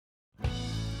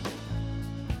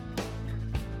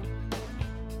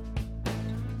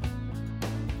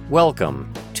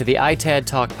Welcome to the ITAD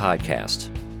Talk podcast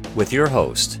with your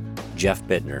host, Jeff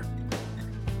Bittner.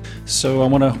 So I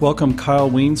want to welcome Kyle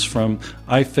Wiens from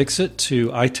iFixit to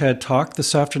ITAD Talk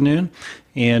this afternoon.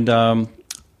 And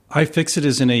iFixit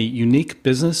is in a unique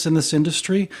business in this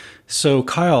industry. So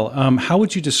Kyle, how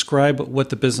would you describe what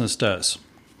the business does?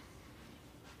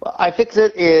 Well,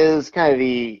 iFixit is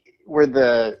we're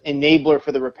the enabler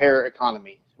for the repair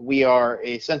economy. We are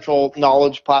a central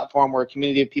knowledge platform. We're a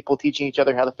community of people teaching each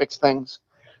other how to fix things.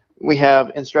 We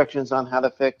have instructions on how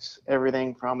to fix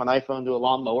everything from an iPhone to a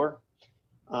lawnmower.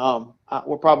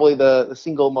 We're probably the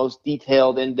single most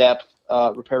detailed, in-depth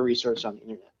repair resource on the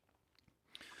internet.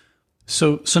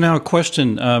 So now a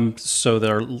question, so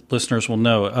that our listeners will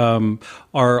know: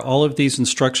 are all of these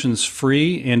instructions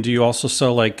free, and do you also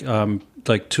sell like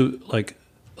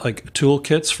tool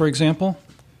kits, for example?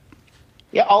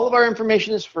 Yeah, all of our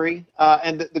information is free,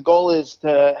 and the goal is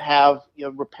to have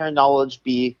repair knowledge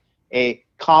be a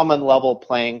common level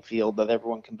playing field that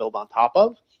everyone can build on top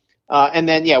of. And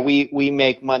then, we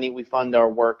make money. We fund our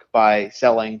work by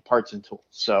selling parts and tools.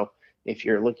 So if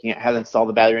you're looking at how to install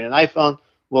the battery in an iPhone,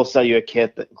 we'll sell you a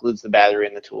kit that includes the battery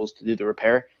and the tools to do the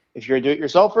repair. If you're a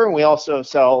do-it-yourselfer, we also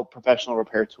sell professional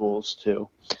repair tools to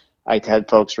ITAD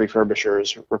folks,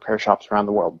 refurbishers, repair shops around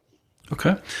the world.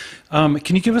 Okay.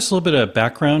 Can you give us a little bit of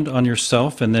background on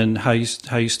yourself and then how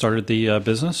you started the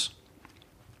business?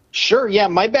 Sure. Yeah,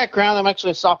 my background, I'm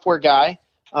actually a software guy,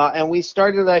 and we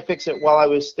started iFixit while I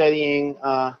was studying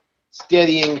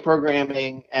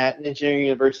programming at an engineering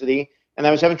university, and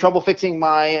I was having trouble fixing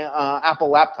my Apple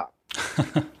laptop.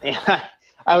 And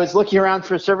I was looking around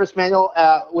for a service manual,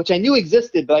 which I knew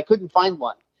existed, but I couldn't find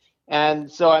one.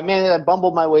 And so I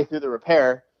bumbled my way through the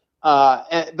repair.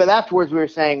 But afterwards we were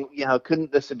saying,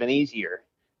 couldn't this have been easier?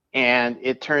 And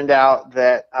it turned out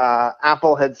that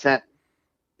Apple had sent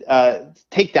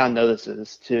takedown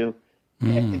notices to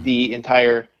the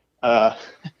entire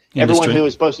everyone who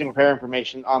was posting repair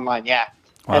information online. Yeah.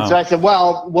 Wow. And so I said,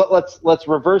 well, let's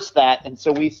reverse that. And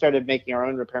so we started making our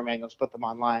own repair manuals, put them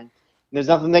online. And there's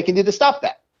nothing they can do to stop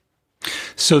that.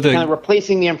 So kind of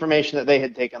replacing the information that they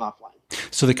had taken offline.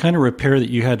 So the kind of repair that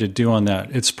you had to do on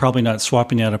that, it's probably not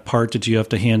swapping out a part. Did you have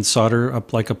to hand solder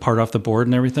up like a part off the board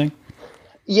and everything?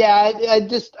 Yeah,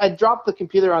 I dropped the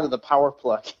computer onto the power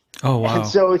plug. Oh wow! And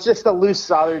so it's just a loose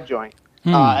solder joint.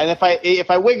 And if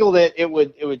I wiggled it, it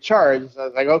would charge. So I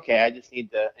was like, okay, I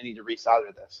need to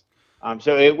resolder this.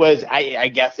 So it was, I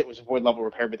guess it was a void level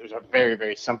repair, but it was a very,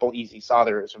 very simple, easy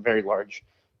solder. It was a very large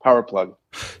power plug.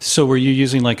 So were you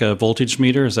using like a voltage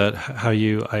meter? Is that how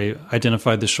you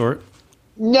identified the short?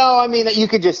 No, I mean, you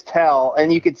could just tell,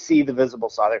 and you could see the visible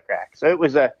solder crack. So there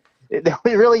was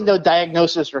really no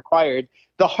diagnosis required.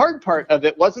 The hard part of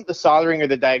it wasn't the soldering or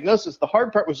the diagnosis. The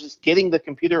hard part was just getting the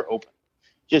computer open.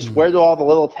 Just where do all the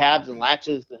little tabs and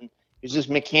latches, and it's just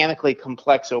mechanically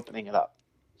complex opening it up.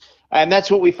 And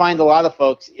that's what we find a lot of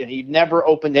folks, you've never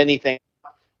opened anything.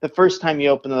 The first time you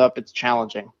open it up, it's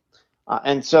challenging.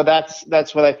 And so that's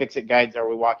what iFixit guides are.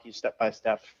 We walk you step by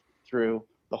step through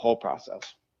the whole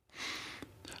process.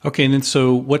 Okay, and then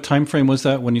so what time frame was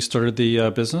that when you started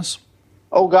the business?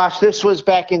 Oh gosh, this was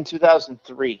back in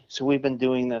 2003. So we've been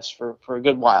doing this for a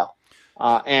good while.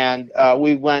 And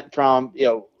we went from,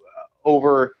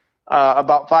 over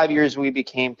about 5 years, we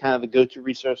became kind of the go-to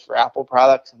resource for Apple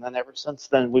products. And then ever since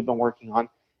then, we've been working on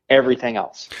everything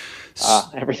else.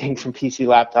 Everything from PC,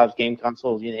 laptops, game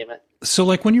consoles, you name it. So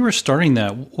like when you were starting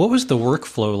that, what was the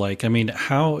workflow like? I mean,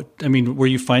 were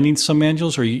you finding some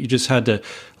manuals, or you just had to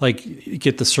like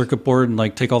get the circuit board and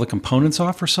like take all the components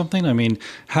off or something? I mean,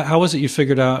 how was it you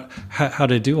figured out how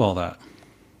to do all that?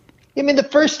 I mean, the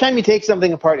first time you take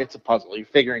something apart, it's a puzzle. You're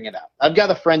figuring it out. I've got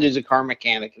a friend who's a car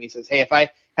mechanic, and he says, hey, if I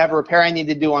have a repair I need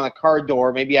to do on a car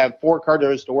door, maybe I have 4 car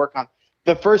doors to work on.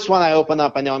 The first one I open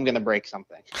up, I know I'm going to break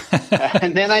something.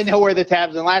 And then I know where the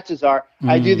tabs and latches are.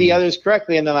 I do the others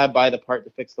correctly, and then I buy the part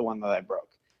to fix the one that I broke.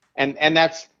 And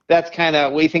that's kind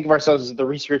of, we think of ourselves as the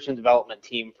research and development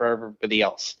team for everybody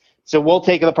else. So we'll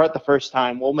take it apart the first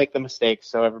time. We'll make the mistakes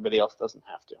so everybody else doesn't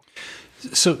have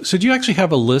to. So do you actually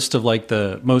have a list of like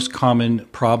the most common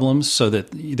problems so that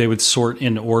they would sort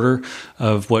in order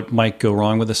of what might go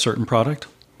wrong with a certain product?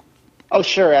 Oh,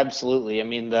 sure, absolutely. I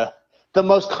mean, the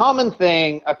most common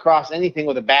thing across anything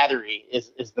with a battery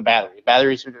is the battery.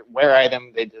 Batteries are a wear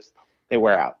item. They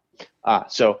wear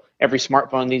out. So every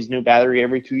smartphone needs a new battery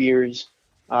every 2 years,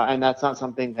 and that's not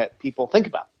something that people think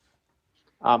about.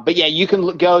 But yeah, you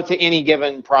can go to any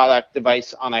given product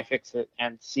device on iFixit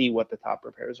and see what the top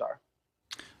repairs are.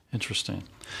 Interesting.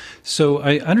 So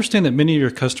I understand that many of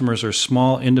your customers are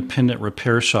small independent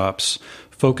repair shops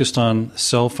focused on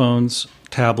cell phones,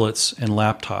 tablets, and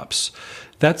laptops.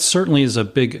 That certainly is a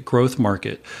big growth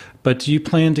market. But do you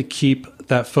plan to keep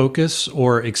that focus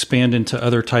or expand into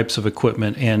other types of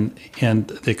equipment and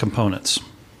the components?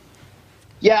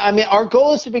 Yeah, I mean, our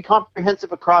goal is to be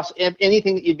comprehensive across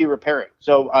anything that you'd be repairing.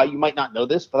 So you might not know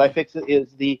this, but iFixit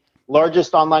is the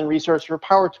largest online resource for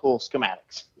power tool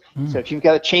schematics. So if you've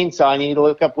got a chainsaw and you need to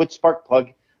look up which spark plug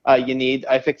you need,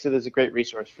 iFixit is a great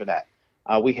resource for that.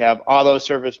 We have auto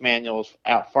service manuals,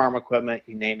 farm equipment,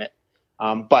 you name it.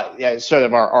 But yeah, it's sort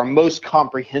of our most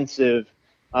comprehensive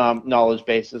knowledge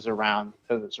base is around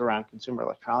consumer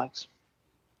electronics.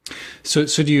 So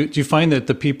do you find that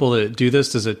the people that do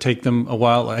this, does it take them a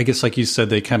while? I guess, like you said,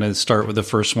 they kind of start with the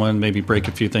first one, maybe break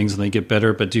a few things, and they get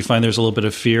better. But do you find there's a little bit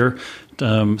of fear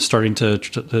starting to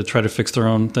try to fix their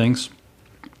own things?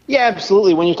 Yeah,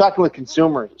 absolutely. When you're talking with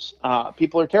consumers,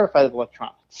 people are terrified of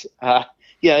electronics.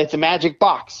 Yeah, it's a magic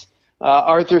box.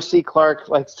 Arthur C. Clarke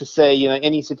likes to say,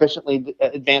 any sufficiently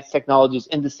advanced technology is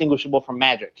indistinguishable from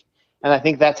magic. And I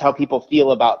think that's how people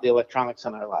feel about the electronics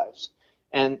in our lives.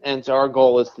 And so our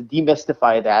goal is to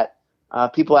demystify that.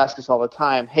 People ask us all the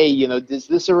time, hey, is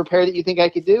this a repair that you think I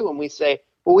could do? And we say,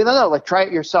 well, we don't know. Like, try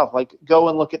it yourself. Like, go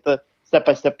and look at the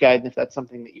step-by-step guide. And if that's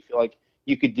something that you feel like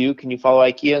you could do, can you follow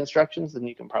IKEA instructions? Then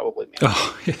you can probably manage.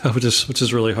 Oh, yeah, which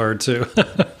is really hard too.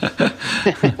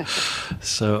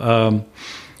 So,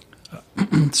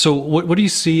 so what do you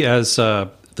see as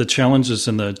the challenges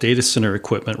in the data center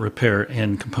equipment repair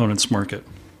and components market?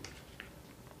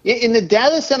 In the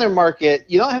data center market,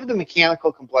 you don't have the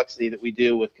mechanical complexity that we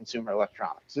do with consumer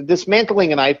electronics. So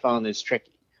dismantling an iPhone is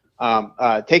tricky.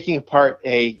 Taking apart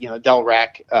a Dell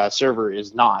rack server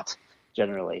is not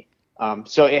generally.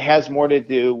 So it has more to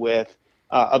do with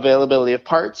availability of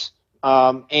parts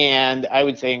and I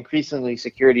would say increasingly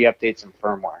security updates and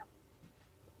firmware.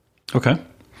 Okay.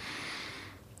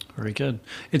 Very good.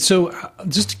 And so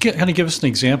just to kind of give us an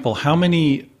example, how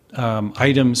many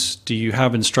items do you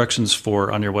have instructions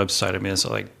for on your website? I mean, is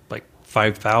it like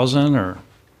 5,000 or?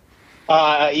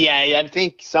 Yeah, I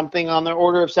think something on the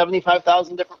order of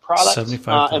 75,000 different products,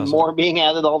 75,000. and more being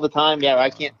added all the time. Yeah, I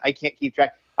can't keep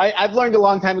track. I've learned a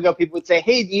long time ago. People would say,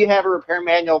 "Hey, do you have a repair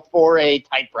manual for a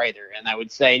typewriter?" And I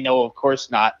would say, "No, of course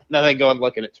not." And then I go and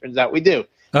look, and it turns out we do.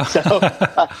 So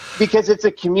because it's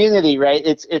a community, right?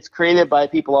 It's created by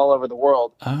people all over the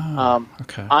world.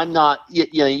 Okay. I'm not.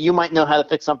 You might know how to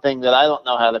fix something that I don't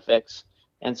know how to fix,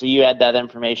 and so you add that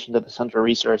information to the central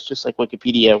resource, just like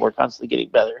Wikipedia. We're constantly getting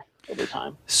better over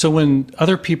time. So when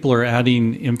other people are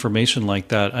adding information like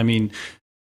that, I mean,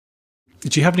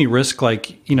 did you have any risk,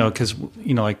 because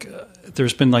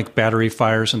there's been like battery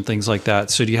fires and things like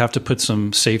that. So do you have to put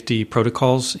some safety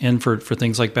protocols in for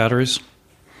things like batteries?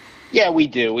 Yeah, we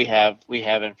do. We have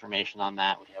information on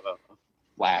that. We have a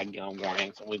flag,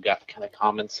 warnings, and we've got kind of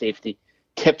common safety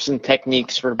tips and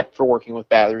techniques for working with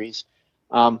batteries.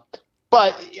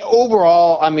 But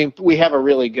overall, I mean, we have a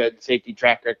really good safety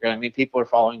track record. I mean, people are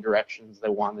following directions. They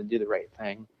want to do the right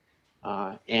thing,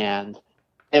 and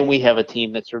we have a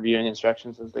team that's reviewing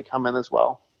instructions as they come in as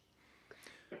well.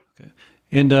 Okay.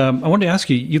 And I wanted to ask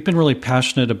you, you've been really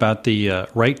passionate about the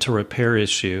right to repair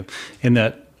issue, and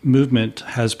that movement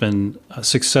has been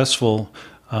successful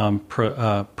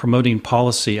promoting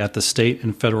policy at the state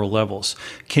and federal levels.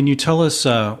 Can you tell us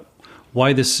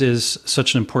why this is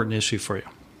such an important issue for you?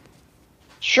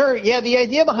 Sure. Yeah, the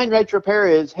idea behind right to repair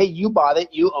is, hey, you bought it,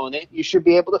 you own it, you should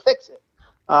be able to fix it.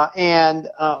 And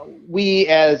we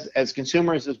as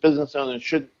consumers, as business owners,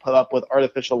 shouldn't put up with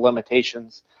artificial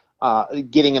limitations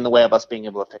getting in the way of us being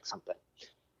able to fix something.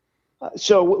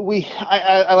 So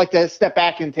I like to step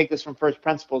back and take this from first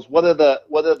principles. What are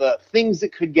the things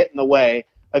that could get in the way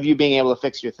of you being able to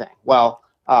fix your thing? Well,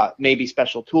 maybe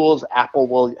special tools.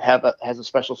 Apple has a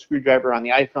special screwdriver on the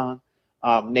iPhone.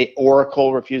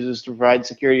 Oracle refuses to provide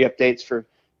security updates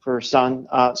for Sun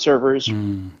servers.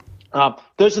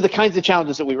 Those are the kinds of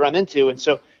challenges that we run into, and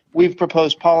so we've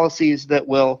proposed policies that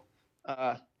will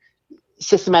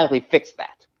systematically fix that.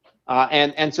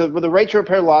 And so the right to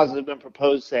repair laws that have been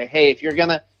proposed say, hey, if you're going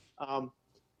to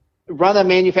run a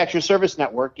manufacturer service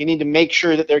network, you need to make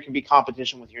sure that there can be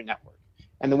competition with your network.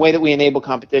 And the way that we enable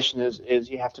competition is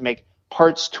you have to make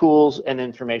parts, tools, and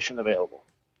information available.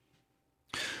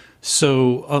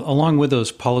 So along with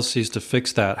those policies to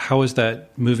fix that, how is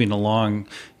that moving along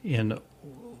in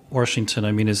Washington?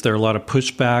 I mean, is there a lot of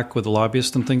pushback with the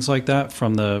lobbyists and things like that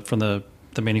from the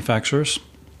manufacturers?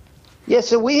 Yeah,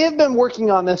 so we have been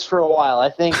working on this for a while.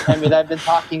 I've been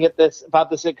talking about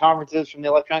this at conferences, from the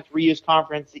Electronics Reuse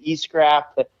Conference, the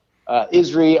eScrap, the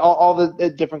ISRI, all the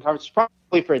different conferences,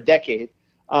 probably for a decade.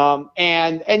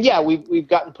 And yeah, we've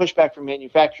gotten pushback from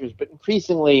manufacturers, but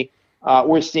increasingly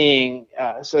we're seeing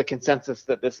sort of consensus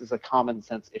that this is a common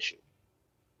sense issue.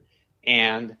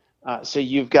 And so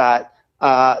you've got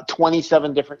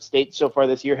 27 different states so far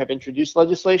this year have introduced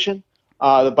legislation.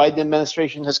 The Biden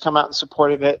administration has come out in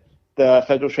support of it. The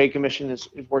Federal Trade Commission is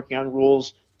working on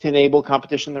rules to enable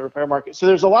competition in the repair market. So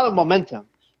there's a lot of momentum.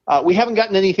 We haven't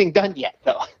gotten anything done yet,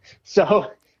 though.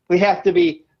 So we have to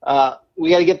be, we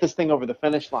got to get this thing over the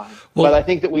finish line. Well, but I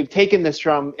think that we've taken this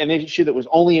from an issue that was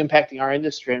only impacting our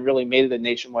industry and really made it a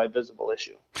nationwide visible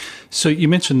issue. So you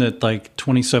mentioned that like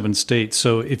 27 states.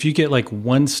 So if you get like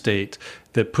one state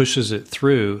that pushes it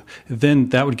through, then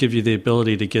that would give you the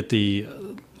ability to get the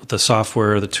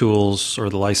software, the tools, or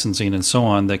the licensing and so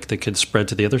on that could spread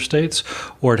to the other states,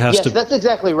 or it has to. Yes, that's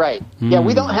exactly right. Yeah,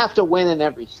 we don't have to win in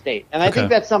every state, and I think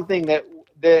that's something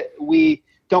that we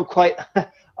don't quite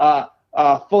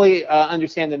fully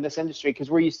understand in this industry, because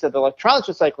we're used to the electronics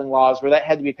recycling laws where that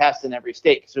had to be passed in every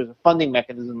state because there's a funding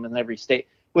mechanism in every state.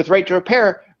 With right to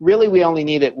repair, really we only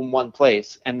need it in one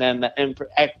place, and then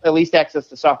at least access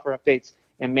to software updates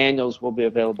and manuals will be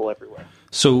available everywhere.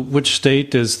 So which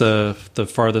state is the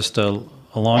farthest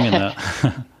along in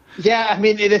that? Yeah, I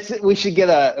mean, we should get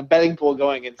a betting pool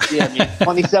going and see. I mean,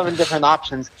 27 different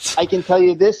options. I can tell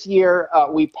you this year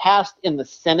we passed in the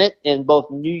Senate in both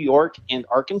New York and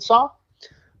Arkansas.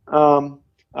 One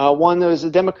was a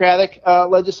Democratic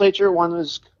legislature, one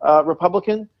was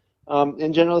Republican.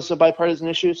 In general, it's a bipartisan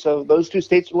issue. So those two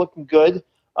states are looking good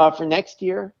for next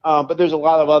year, but there's a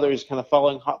lot of others kind of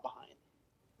following hot behind.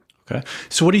 Okay.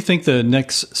 So what do you think the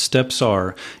next steps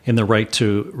are in the right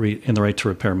to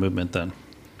repair movement then?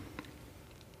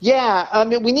 Yeah, I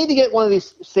mean, we need to get one of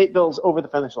these state bills over the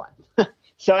finish line.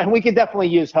 And we could definitely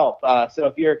use help. So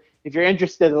if you're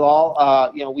interested at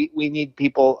all, we need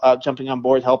people jumping on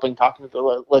board, helping, talking to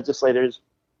the legislators.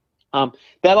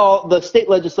 The state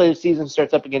legislative season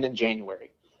starts up again in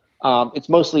January. It's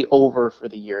mostly over for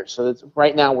the year. So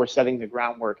right now we're setting the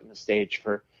groundwork and the stage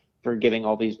for getting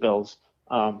all these bills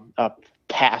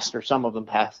passed, or some of them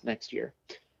passed next year.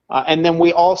 And then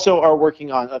we also are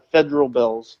working on federal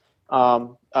bills.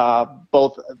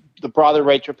 Both the broader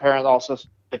right to repair and also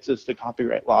fixes the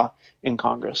copyright law in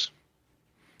Congress.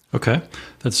 Okay,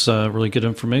 that's really good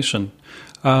information.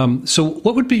 So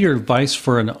what would be your advice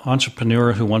for an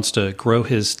entrepreneur who wants to grow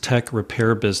his tech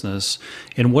repair business,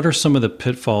 and what are some of the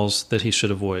pitfalls that he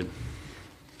should avoid?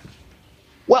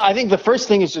 Well, I think the first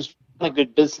thing is just a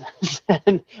good business.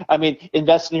 And I mean,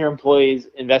 invest in your employees,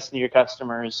 invest in your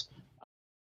customers.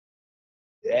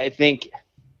 I think,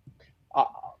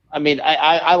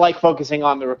 I like focusing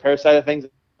on the repair side of things.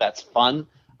 That's fun.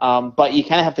 But you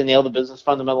kind of have to nail the business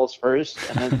fundamentals first,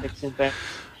 and then fixing things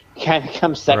kind of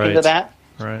comes second to that.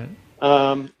 Right.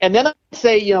 And then I'd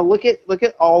say, look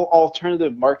at all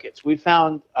alternative markets. We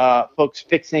found folks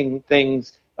fixing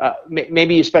things.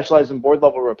 Maybe you specialize in board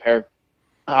level repair.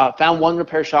 Found one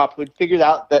repair shop who had figured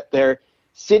out that their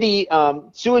city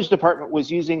sewage department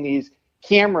was using these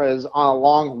cameras on a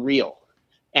long reel,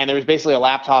 and there was basically a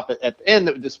laptop at the end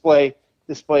that would display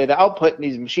the output, and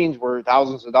these machines were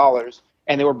thousands of dollars,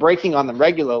 and they were breaking on them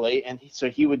regularly, and so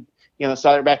he would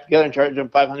solder it back together and charge them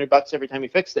 $500 every time he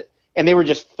fixed it, and they were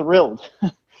just thrilled.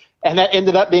 And that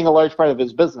ended up being a large part of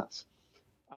his business.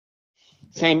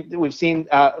 We've seen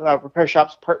repair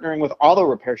shops partnering with auto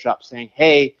repair shops saying,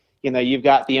 hey, you've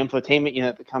got the infotainment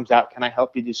unit that comes out. Can I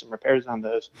help you do some repairs on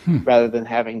those, rather than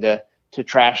having to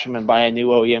trash them and buy a new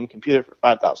OEM computer for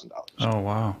 $5,000? Oh,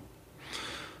 wow.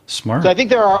 Smart. So I think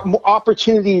there are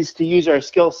opportunities to use our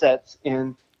skill sets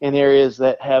in areas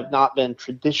that have not been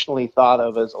traditionally thought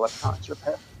of as electronics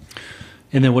repair.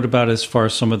 And then what about as far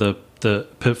as some of the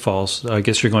pitfalls? I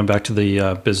guess you're going back to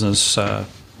the business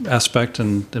aspect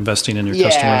and investing in your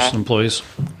customers and employees.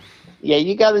 Yeah,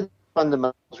 you got to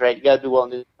fundamentals, right? You got to do well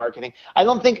in marketing. I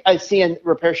don't think I see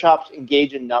repair shops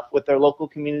engage enough with their local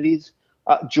communities.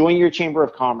 Join your chamber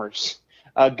of commerce.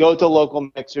 Go to local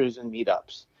mixers and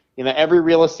meetups. Every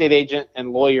real estate agent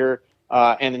and lawyer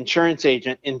and insurance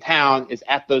agent in town is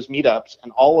at those meetups,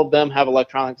 and all of them have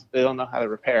electronics they don't know how to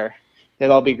repair. They'd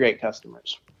all be great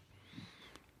customers.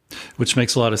 Which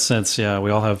makes a lot of sense. Yeah, we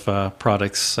all have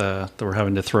products that we're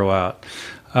having to throw out.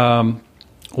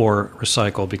 Or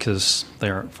recycle because they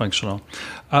aren't functional.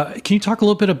 Can you talk a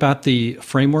little bit about the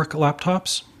Framework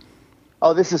laptops?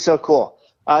 Oh, this is so cool.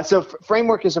 So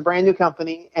Framework is a brand new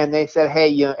company, and they said,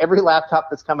 hey, every laptop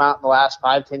that's come out in the last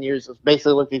 5-10 years has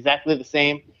basically looked exactly the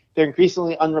same. They're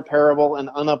increasingly unrepairable and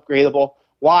unupgradable.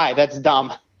 Why? That's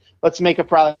dumb. Let's make a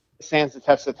product that stands the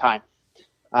test of time.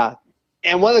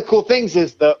 And one of the cool things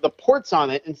is the ports on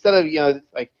it, instead of,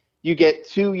 like you get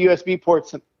 2 USB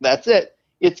ports, and that's it.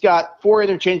 It's got 4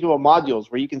 interchangeable modules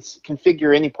where you can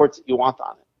configure any ports that you want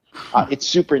on it. It's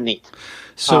super neat.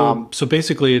 So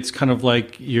basically, it's kind of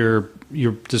like you're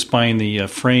just buying the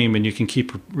frame, and you can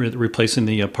keep replacing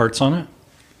the parts on it.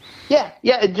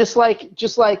 Yeah, just like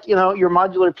your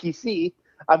modular PC.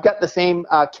 I've got the same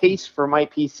case for my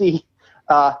PC,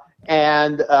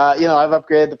 and I've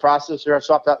upgraded the processor. I've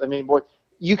swapped out the main board.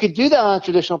 You could do that on a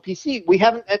traditional PC. We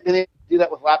haven't been able to do that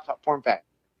with laptop form factor.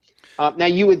 Now,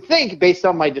 you would think, based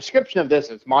on my description of this,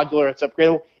 it's modular, it's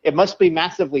upgradable, it must be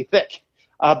massively thick.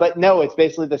 But no, it's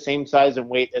basically the same size and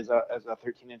weight as a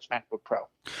 13-inch MacBook Pro.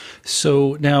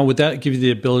 So now, would that give you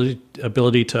the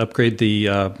ability to upgrade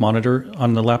the monitor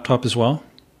on the laptop as well,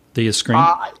 the screen?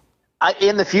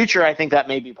 In the future, I think that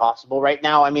may be possible. Right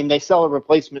now, I mean, they sell a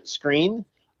replacement screen.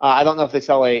 I don't know if they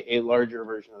sell a larger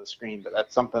version of the screen, but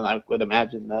that's something I would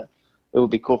imagine that it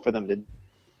would be cool for them to do.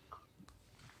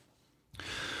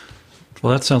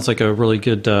 Well, that sounds like a really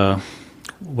good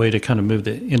way to kind of move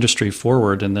the industry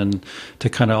forward, and then to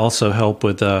kind of also help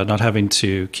with not having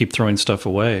to keep throwing stuff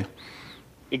away.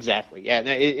 Exactly. Yeah,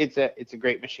 it's a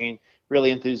great machine. Really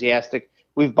enthusiastic.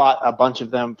 We've bought a bunch of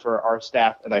them for our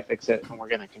staff at iFixit, and we're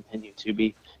going to continue to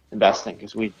be investing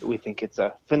because we think it's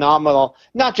a phenomenal,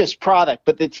 not just product,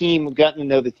 but the team. We've gotten to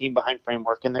know the team behind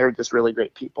Framework, and they're just really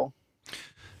great people.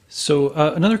 So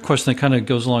another question that kind of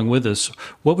goes along with this,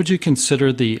 what would you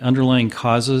consider the underlying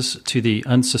causes to the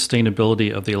unsustainability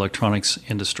of the electronics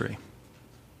industry?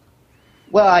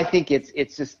 Well, I think it's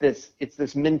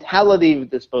this mentality of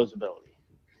disposability.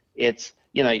 It's,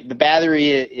 the battery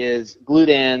is glued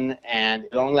in and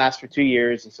it only lasts for 2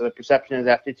 years, and so the perception is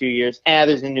after 2 years,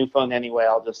 there's a new phone anyway,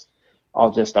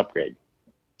 I'll just upgrade.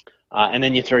 And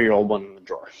then you throw your old one in the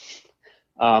drawer.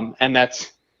 And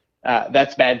that's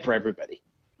bad for everybody.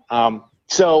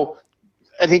 So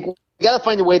I think we got to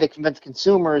find a way to convince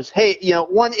consumers, hey,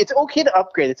 one, it's okay to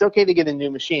upgrade. It's okay to get a new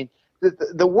machine.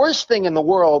 The worst thing in the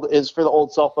world is for the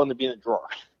old cell phone to be in a drawer.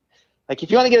 Like,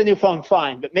 if you want to get a new phone,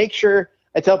 fine, but make sure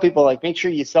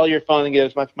you sell your phone and get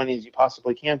as much money as you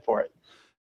possibly can for it.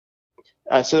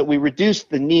 So that we reduce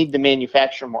the need to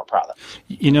manufacture more products.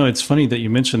 It's funny that you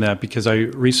mentioned that, because I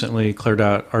recently cleared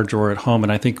out our drawer at home,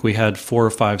 and I think we had 4 or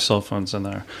 5 cell phones in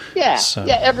there. Yeah,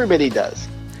 everybody does.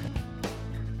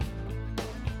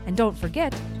 And don't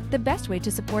forget, the best way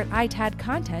to support ITAD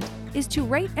content is to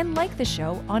rate and like the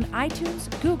show on iTunes,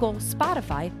 Google,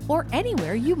 Spotify, or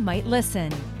anywhere you might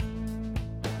listen.